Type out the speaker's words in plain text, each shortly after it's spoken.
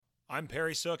I'm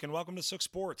Perry Sook, and welcome to Sook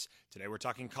Sports. Today we're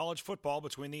talking college football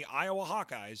between the Iowa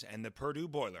Hawkeyes and the Purdue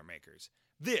Boilermakers.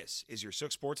 This is your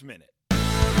Sook Sports Minute.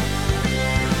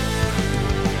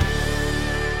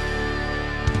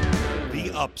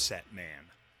 The Upset Man.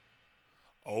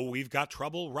 Oh, we've got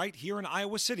trouble right here in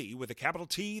Iowa City with a capital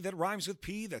T that rhymes with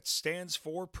P that stands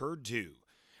for Purdue.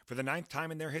 For the ninth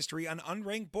time in their history, an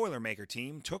unranked Boilermaker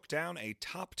team took down a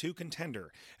top 2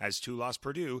 contender as two-loss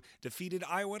Purdue defeated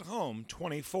Iowa at home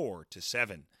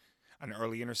 24-7. An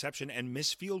early interception and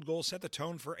missed field goal set the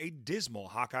tone for a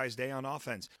dismal Hawkeyes day on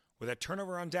offense, with a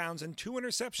turnover on downs and 2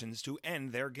 interceptions to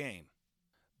end their game.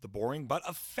 The boring but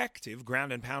effective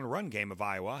ground-and-pound run game of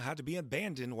Iowa had to be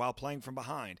abandoned while playing from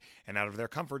behind, and out of their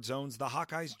comfort zones, the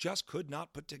Hawkeyes just could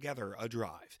not put together a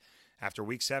drive. After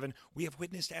Week 7, we have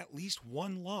witnessed at least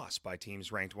one loss by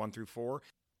teams ranked 1 through 4,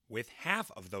 with half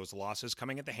of those losses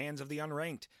coming at the hands of the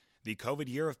unranked. The COVID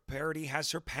year of parity has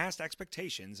surpassed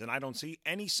expectations, and I don't see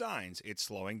any signs it's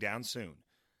slowing down soon.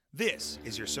 This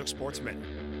is your Sook Sports Minute.